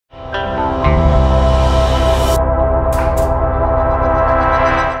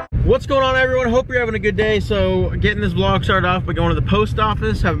everyone, hope you're having a good day. So getting this vlog started off by going to the post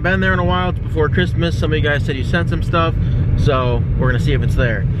office. Haven't been there in a while. It's before Christmas. Some of you guys said you sent some stuff, so we're gonna see if it's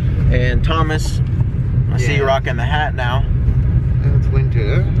there. And Thomas, I see you rocking the hat now. It's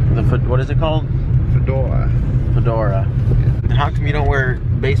winter. What is it called? Fedora. Fedora. Yeah. How come you don't wear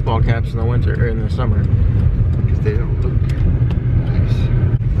baseball caps in the winter or in the summer? Because they don't look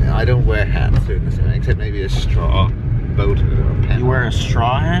nice. I don't wear hats during the summer, except maybe a straw boat or a pen. You wear a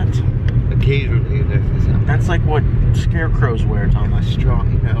straw hat? Occasionally, that's like what scarecrows wear, Thomas. A straw,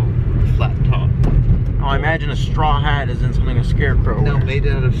 you know, flat top. Oh, I imagine a straw hat isn't something a scarecrow No, wears. made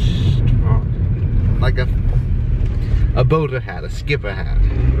out of straw. Like a boater hat, a skipper hat.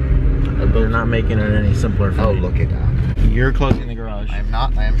 They're not making it any simpler for Oh, me. look it up. You're closing the garage. I am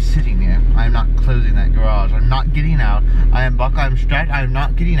not. I am sitting here. I am not closing that garage. I'm not getting out. I am buck. I'm strapped. I am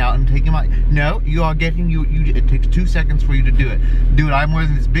not getting out and taking my. No, you are getting. It takes 2 seconds for you to do it. Dude, I'm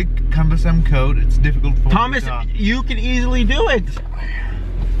wearing this big cumbersome coat. It's difficult for Thomas, me to you can easily do it.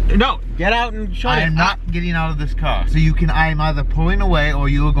 No, get out and shut it. I am not getting out of this car. So you can. I am either pulling away or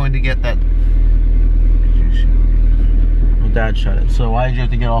you are going to get that. Well, Dad, shut it. So why did you have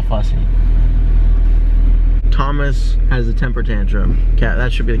to get all fussy? Thomas has a temper tantrum.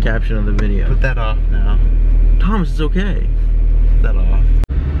 That should be the caption of the video. Put that off now. Thomas, it's okay. Put that off.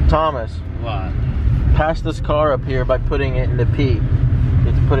 Thomas. What? Pass this car up here by putting it into P. You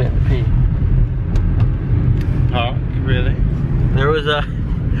have to put it into P. Oh, really? There was a,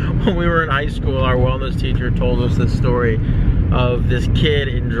 when we were in high school, our wellness teacher told us this story of this kid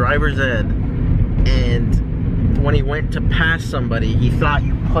in driver's ed, and when he went to pass somebody, he thought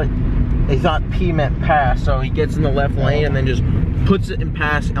they thought P meant pass, so he gets in the left lane and then just puts it in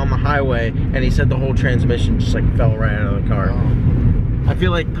pass on the highway, and he said the whole transmission just like fell right out of the car. Oh. I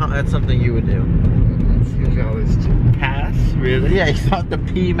feel like that's something you would do. That's always to pass, really? Yeah, he thought the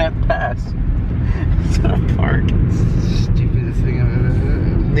P meant pass. It's in a park. It's the stupidest thing I've ever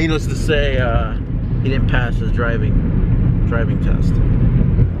heard. Needless to say, he didn't pass his driving test.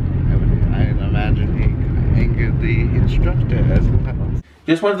 I imagine he angered the instructor as well.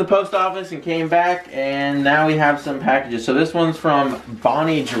 Just went to the post office and came back, and now we have some packages. So this one's from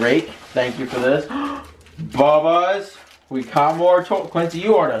Bonnie Drake. Thank you for this. Bubba's. We got more. Quincy,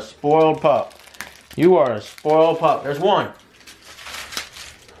 you are the spoiled pup. You are a spoiled pup. There's one.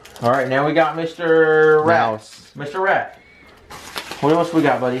 All right, now we got Mr. Rat. Mr. Rat. What else we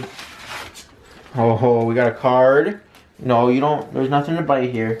got, buddy? Oh, we got a card. No, you don't. There's nothing to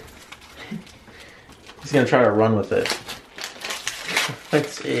bite here. He's gonna try to run with it.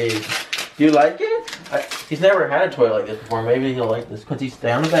 Let's see. Do you like it? He's never had a toy like this before. Maybe he'll like this. Quincy,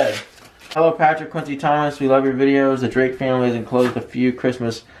 stay on the bed. Hello, Patrick, Quincy, Thomas. We love your videos. The Drake family has enclosed a few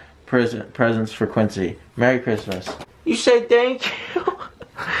Christmas presents for Quincy. Merry Christmas. You say thank you.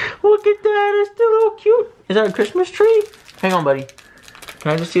 Look at that. It's still a little cute. Is that a Christmas tree? Hang on, buddy.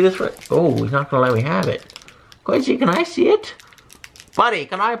 Can I just see this? Oh, he's not going to let me have it. Quincy, can I see it? Buddy,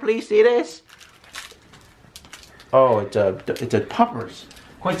 can I please see this? Oh, it's a puppers.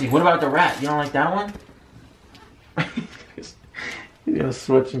 Quincy, what about the rat? You don't like that one? He's gonna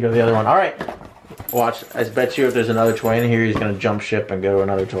switch and go to the other one. All right, watch. I bet you if there's another toy in here, he's gonna jump ship and go to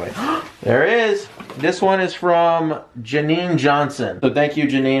another toy. There is. This one is from Janine Johnson. So thank you,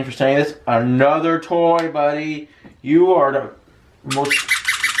 Janine, for saying this. Another toy, buddy. You are the most.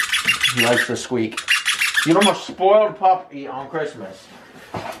 He likes to squeak. You're the most spoiled puppy on Christmas.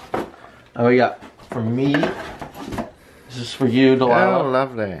 Oh, we got from me. This is for you, Delilah. Oh,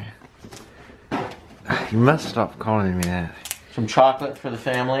 lovely. You must stop calling me that. Some chocolate for the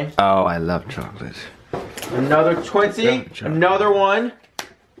family. Oh, I love chocolate. Another Quincy. Another one.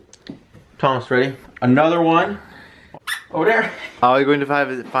 Thomas, ready? Another one. Over there. Are we going to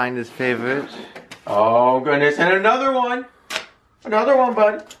find his favorite? Oh, goodness. And another one. Another one,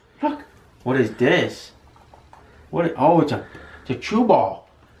 bud. Look. What is this? Oh, it's a chew ball.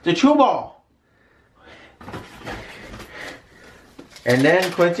 It's a chew ball. And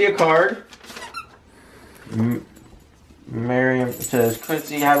then Quincy a card. Miriam says,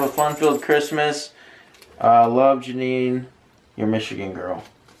 Quincy, have a fun-filled Christmas. Love, Janine, your Michigan girl.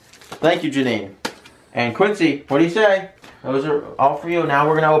 Thank you, Janine. And Quincy, what do you say? Those are all for you. Now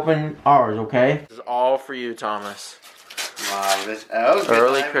we're going to open ours, okay? This is all for you, Thomas. Wow, this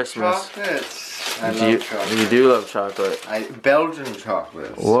early Christmas. Chocolates. I love chocolate. You do love chocolate. Belgian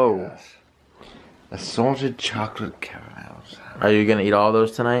chocolates. Whoa. Yes. Assorted chocolate caramels. Are you going to eat all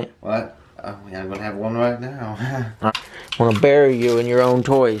those tonight? What? Oh, yeah, I'm going to have one right now. I'm going to bury you in your own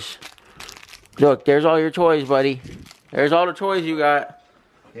toys. Look, there's all your toys, buddy. There's all the toys you got.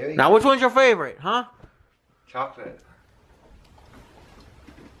 Now, which one's your favorite, huh? Chocolate.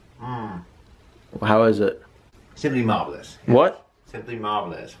 Mmm. How is it? Simply marvelous. What? Simply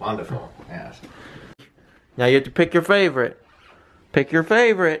marvelous. Wonderful. Yes. Now you have to pick your favorite. Pick your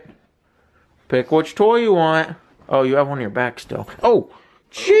favorite. Pick which toy you want. Oh, you have one on your back still. Oh,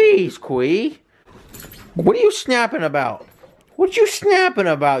 jeez, Quee. What are you snapping about? What you snapping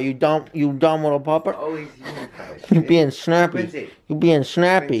about, you dumb little pupper? Oh, he's You being snappy. Quincy. You being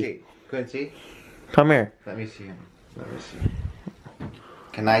snappy. Quincy. Come here. Let me see him. Let me see.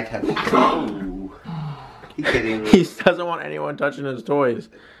 Can I touch him? Oh. You kidding me? He doesn't want anyone touching his toys.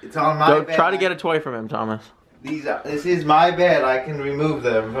 It's on my bed. Try to get a toy from him, Thomas. This is my bed. I can remove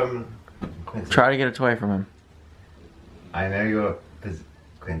them from Quincy. Try to get a toy from him. I know you're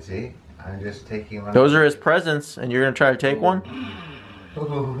Quincy. I'm just taking one. Those are his presents, and you're gonna try to take one?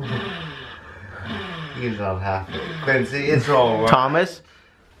 He's not happy. Quincy, it's all right. Thomas,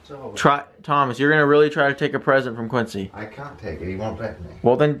 Thomas, you're gonna really try to take a present from Quincy. I can't take it. He won't let me.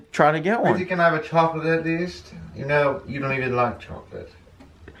 Well, then try to get one. Quincy, can I have a chocolate at least? You know, you don't even like chocolate.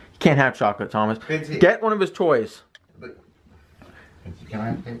 You can't have chocolate, Thomas. Quincy. Get one of his toys. Quincy, can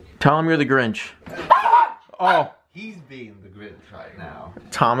I take? Tell him you're the Grinch. Oh. He's being the Grinch right now.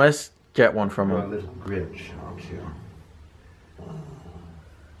 Thomas, get one from You're a him. little Grinch, aren't you?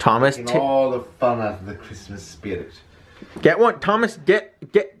 Thomas, Taking all the fun out of the Christmas spirit. get one. Thomas,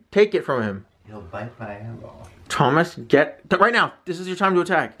 take it from him. He'll bite my hand off. Thomas, right now. This is your time to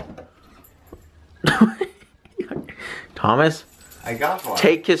attack. Thomas, I got one.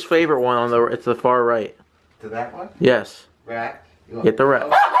 take his favorite one it's the far right. To that one? Yes. Rat. Get the rat.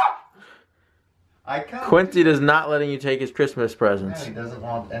 I can't. Quincy does not letting you take his Christmas No, presents. he doesn't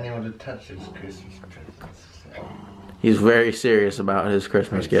want anyone to touch his Christmas presents. So. He's very serious about his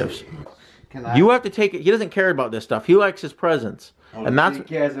Christmas gifts. Can I? You have to take it. He doesn't care about this stuff. He likes his presents. Oh, And that's he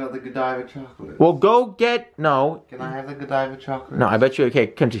cares about the Godiva chocolate. well, go get no. Can I have the Godiva chocolate? No, I bet you. Okay,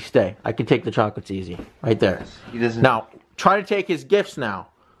 Quincy, stay. I can take the chocolates easy, right there. He doesn't. Now, try to take his gifts now.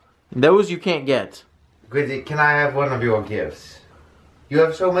 Those you can't get. Quincy, can I have one of your gifts? You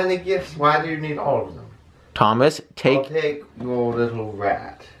have so many gifts. Why do you need all of them? Thomas, I'll take. take your little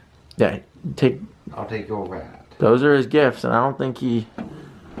rat. Yeah, take. I'll take your rat. Those are his gifts, and I don't think he.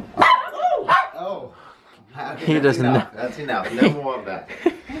 Oh. Okay, He that's doesn't enough. know. That's enough. No more of that.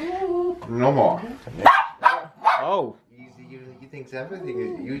 No more. Oh. He thinks everything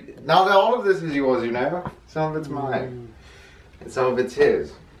is you. Not all of this is yours, you know. Some of it's mine, and some of it's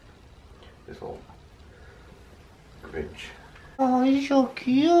his. Little Grinch. Oh, he's so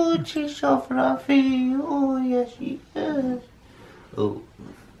cute. She's so fluffy. Oh, yes, she is. Oh.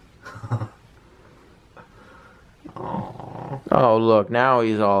 Oh. Oh, look. Now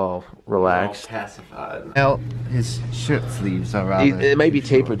he's all relaxed. Pacified. Well, his shirt sleeves are rather. It may be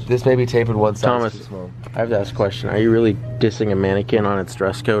tapered. This may be tapered one side. Thomas, I have to ask a question. Are you really dissing a mannequin on its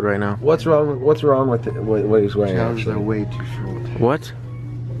dress code right now? What's wrong? What's wrong with what he's wearing? Trousers are Actually? way too short. What?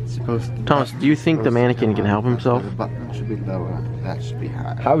 It's supposed to. Thomas, do you think the mannequin can help himself? The button should be lower. That should be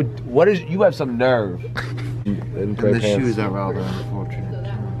higher. How? What is? You have some nerve. In And gray the pants. shoes are rather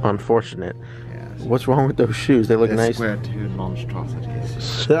unfortunate. Unfortunate. Yes. What's wrong with those shoes? They look They're nice. square two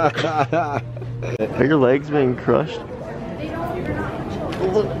monstrosities. Are your legs being crushed?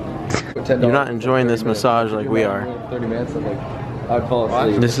 You're not enjoying this massage like we are. 30 minutes. I'm like, I'd fall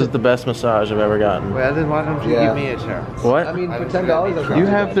asleep. This is the best massage I've ever gotten. Well, then why don't you Yeah. give me a chance? What? I mean, I for was $10, gonna that's be You not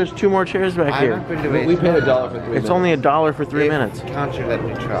have, bad. there's 2 more chairs back I'm here. not going to We wait. paid $1 for 3 minutes. It's only $1 for 3 minutes. Can't you let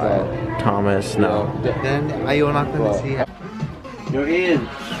me try? Thomas, no. Then are you not going to see? Yo, Ian,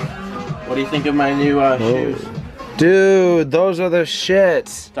 what do you think of my new shoes? Dude, those are the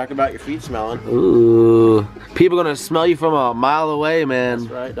shit. Talk about your feet smelling. Ooh. People gonna smell you from a mile away, man.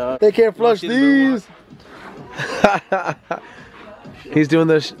 That's right, dog. They can't flush see the moonwalk? these. He's doing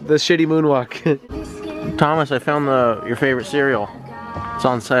the shitty moonwalk. Thomas, I found your favorite cereal. It's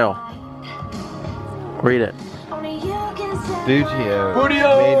on sale. Read it. Bootio.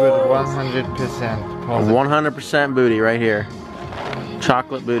 Bootio! Made with 100% positive. 100% booty right here.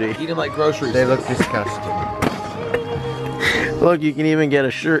 Chocolate booty. Eat them like groceries. They look disgusting. Look, you can even get a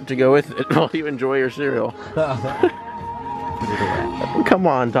shirt to go with it while you enjoy your cereal. Come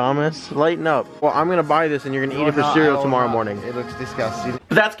on, Thomas. Lighten up. Well, I'm going to buy this and you're going to eat it for cereal tomorrow morning. It looks disgusting.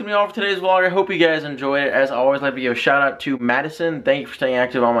 But that's going to be all for today's vlog. I hope you guys enjoyed it. As always, I'd like to give a shout out to Madison. Thank you for staying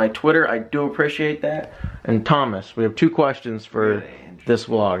active on my Twitter. I do appreciate that. And Thomas, we have 2 questions for this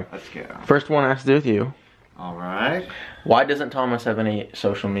vlog. Let's go. First one has to do with you. Alright. Why doesn't Thomas have any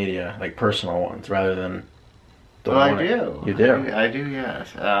social media, like personal ones, rather than the Well, I one? do. You do? I do,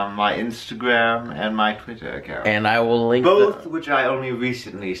 yes. My Instagram and my Twitter account. And I will link Both, which I only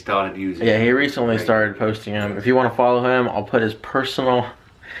recently started using. Yeah, he recently started posting them. If you want to follow him, I'll put his personal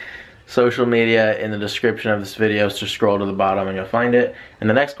social media in the description of this video, so scroll to the bottom and you'll find it. And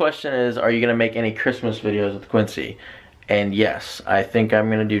the next question is, are you gonna make any Christmas videos with Quincy? And yes, I think I'm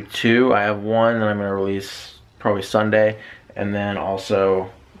gonna do 2. I have 1 that I'm gonna release probably Sunday, and then also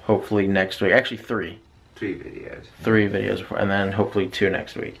hopefully next week, actually 3. 3 videos. 3 videos, and then hopefully 2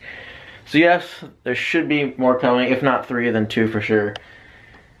 next week. So yes, there should be more coming, if not 3, then 2 for sure.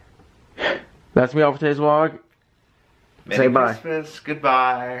 That's me all for today's vlog. Merry Say bye. Christmas,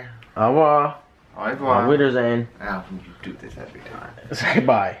 goodbye. Au revoir. Au revoir. Auf Wiedersehen. Now you do this every time. Say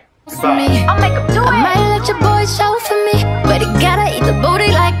bye. Goodbye. I'll make 'em do it. I might let your boy show for me, but he gotta eat the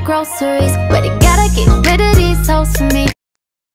booty like groceries. But he gotta get rid of these hoes for me.